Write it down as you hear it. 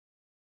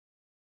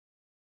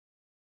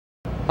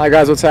Hi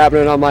guys, what's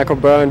happening? I'm Michael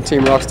Byrne,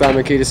 Team Rockstar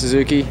Makita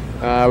Suzuki.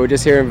 We're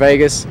just here in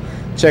Vegas,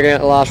 checking out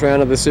the last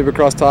round of the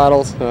Supercross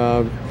titles.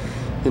 Got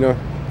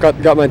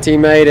my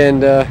teammate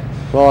and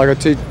I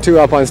got two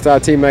Alpine Star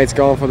teammates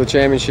going for the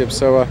championship.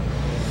 So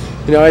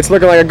it's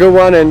looking like a good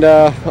one. And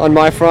on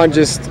my front,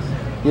 just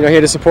here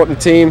to support the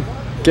team,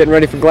 getting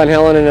ready for Glen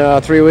Helen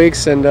in 3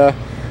 weeks, and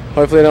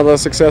hopefully another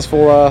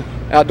successful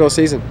outdoor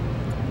season.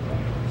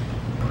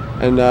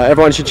 And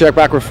everyone should check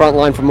back with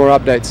Frontline for more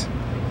updates.